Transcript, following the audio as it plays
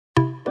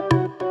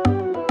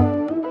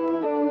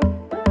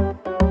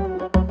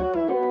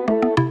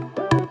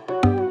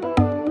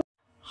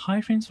Hi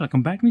friends,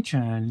 welcome back to my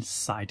channel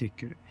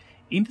SciTech.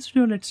 In this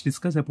video, let's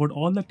discuss about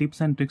all the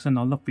tips and tricks and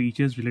all the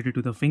features related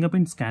to the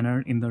fingerprint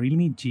scanner in the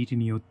Realme GT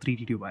Neo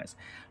 3T device.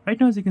 Right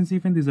now, as you can see,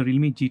 friends, this is a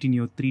Realme GT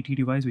Neo 3T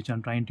device which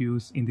I'm trying to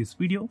use in this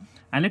video.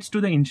 And let's do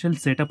the initial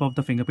setup of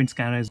the fingerprint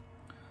scanner.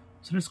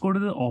 So let's go to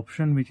the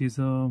option which is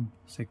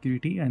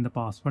security and the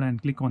password and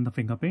click on the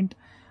fingerprint.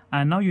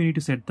 And now you need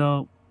to set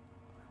the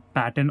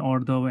pattern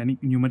or the any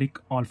numeric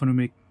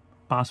alphanumeric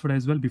password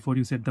as well before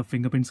you set the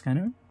fingerprint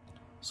scanner.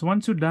 So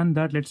once you've done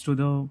that, let's do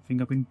the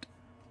fingerprint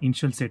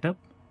initial setup.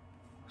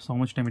 So how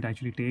much time it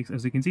actually takes.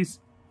 As you can see,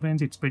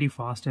 friends, it's pretty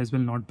fast as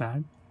well, not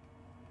bad.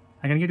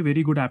 I can get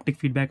very good haptic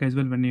feedback as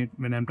well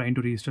when I'm trying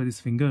to register this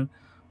finger.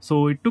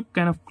 So it took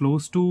kind of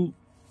close to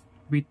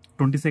with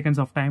 20 seconds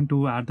of time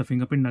to add the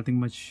fingerprint. Nothing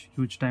much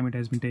huge time it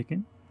has been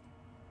taken.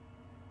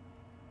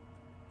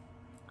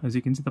 As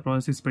you can see, the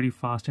process is pretty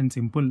fast and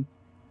simple.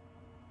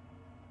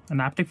 And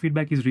haptic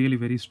feedback is really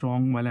very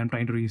strong while I'm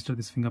trying to register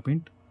this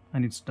fingerprint,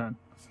 and it's done.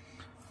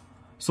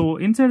 So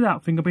inside the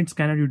fingerprint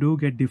scanner, you do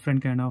get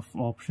different kind of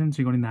options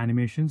regarding the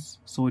animations.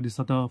 So these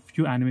are the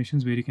few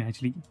animations where you can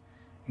actually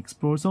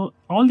explore. So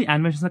all the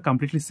animations are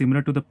completely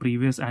similar to the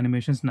previous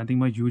animations. Nothing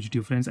much huge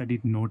difference I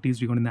did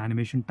notice regarding the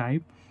animation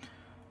type.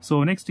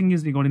 So next thing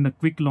is regarding the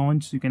quick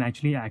launch. You can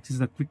actually access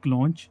the quick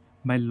launch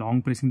by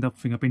long pressing the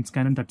fingerprint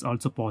scanner. That's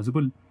also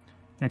possible.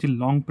 Actually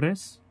long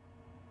press,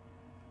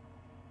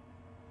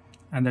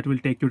 and that will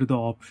take you to the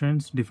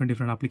options, different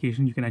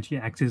applications. You can actually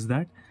access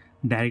that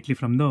directly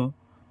from the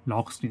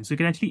lock screen. So you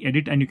can actually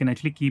edit and you can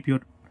actually keep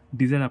your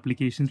desired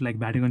applications like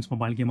Battlegrounds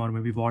mobile game or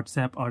maybe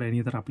WhatsApp or any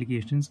other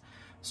applications.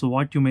 So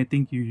what you may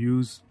think you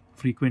use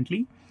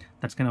frequently,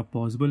 that's kind of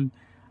possible.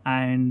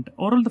 And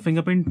overall, the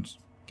fingerprint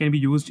can be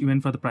used even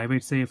for the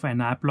private safe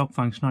and app lock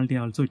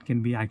functionality also. It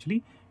can be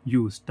actually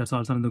used. That's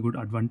also another good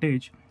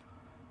advantage.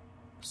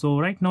 So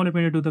right now, let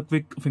me do the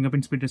quick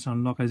fingerprint speed test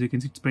unlock. As you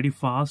can see, it's pretty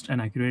fast and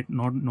accurate.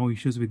 No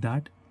issues with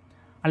that.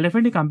 I'll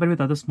definitely compare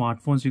with other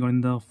smartphones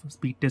regarding the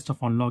speed test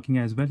of unlocking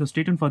as well. So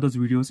stay tuned for those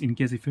videos in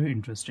case if you're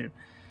interested.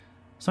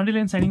 So until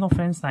then, signing off,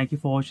 friends. Thank you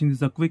for watching. This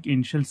is a quick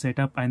initial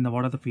setup and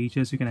what are the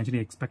features you can actually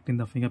expect in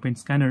the fingerprint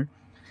scanner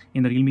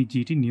in the Realme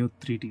GT Neo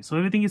 3T. So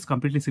everything is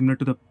completely similar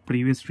to the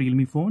previous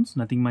Realme phones.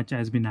 Nothing much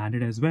has been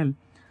added as well.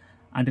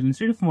 Until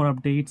instead of more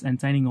updates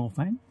and signing off,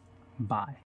 and bye.